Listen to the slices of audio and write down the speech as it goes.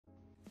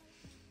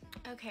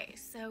Okay,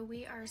 so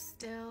we are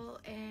still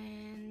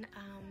in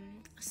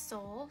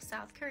Seoul,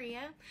 South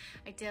Korea.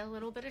 I did a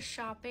little bit of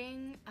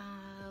shopping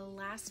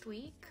last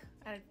week.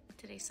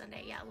 Today's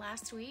Sunday, yeah,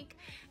 last week,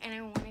 and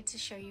I wanted to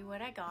show you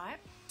what I got.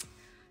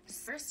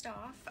 First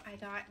off, I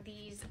got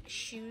these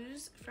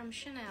shoes from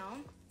Chanel.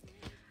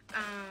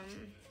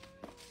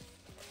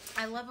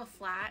 I love a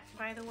flat,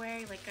 by the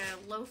way, like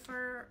a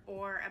loafer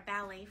or a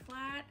ballet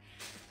flat.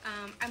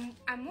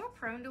 I'm more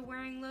prone to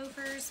wearing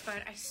loafers,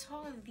 but I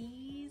saw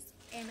these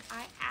and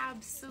I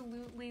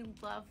absolutely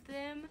love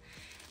them,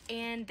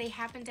 and they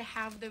happen to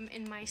have them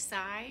in my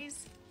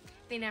size.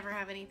 They never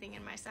have anything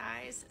in my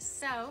size,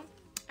 so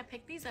I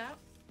picked these up.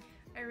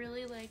 I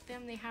really like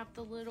them. They have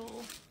the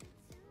little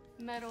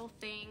metal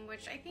thing,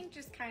 which I think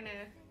just kind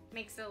of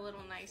makes it a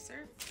little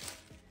nicer.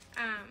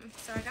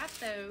 So I got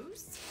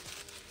those.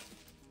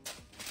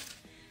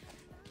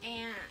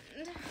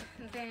 And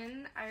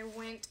then I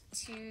went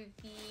to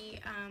the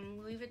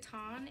Louis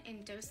Vuitton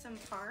in Dosum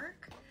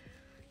Park.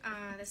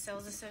 The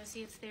sales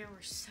associates there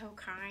were so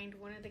kind.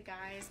 One of the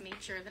guys made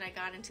sure that I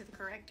got into the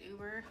correct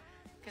Uber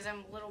because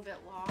I'm a little bit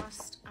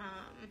lost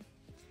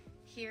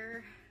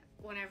here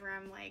whenever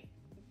I'm like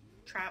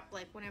trapped,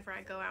 like whenever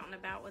I go out and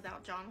about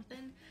without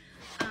Jonathan.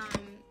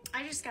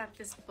 I just got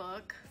this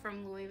book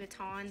from Louis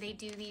Vuitton. They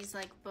do these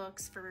like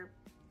books for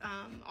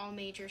all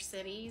major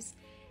cities.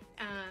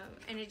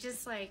 And it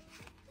just like,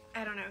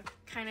 I don't know,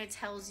 kind of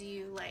tells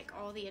you like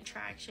all the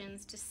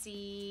attractions to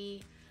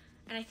see,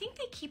 and I think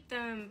they keep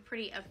them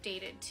pretty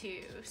updated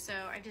too, so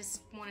I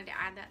just wanted to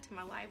add that to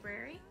my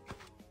library.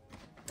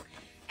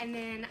 And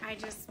then I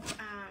just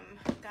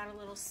got a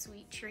little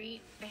sweet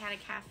treat. They had a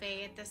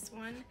cafe at this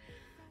one,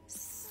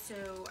 so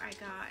I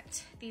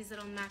got these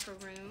little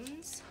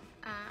macaroons.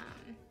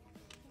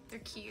 They're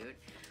cute.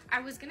 I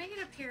was gonna get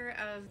a pair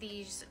of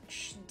these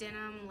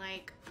denim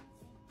like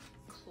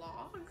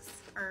clogs,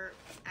 or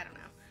I don't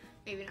know,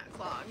 maybe not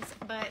clogs,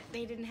 but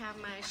they didn't have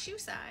my shoe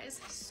size,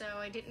 so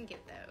I didn't get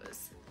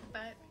those.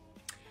 But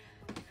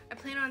I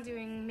plan on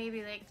doing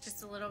maybe like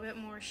just a little bit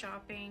more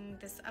shopping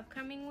this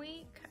upcoming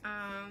week.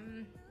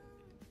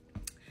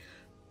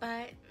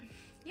 But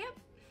yep,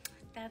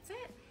 that's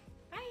it.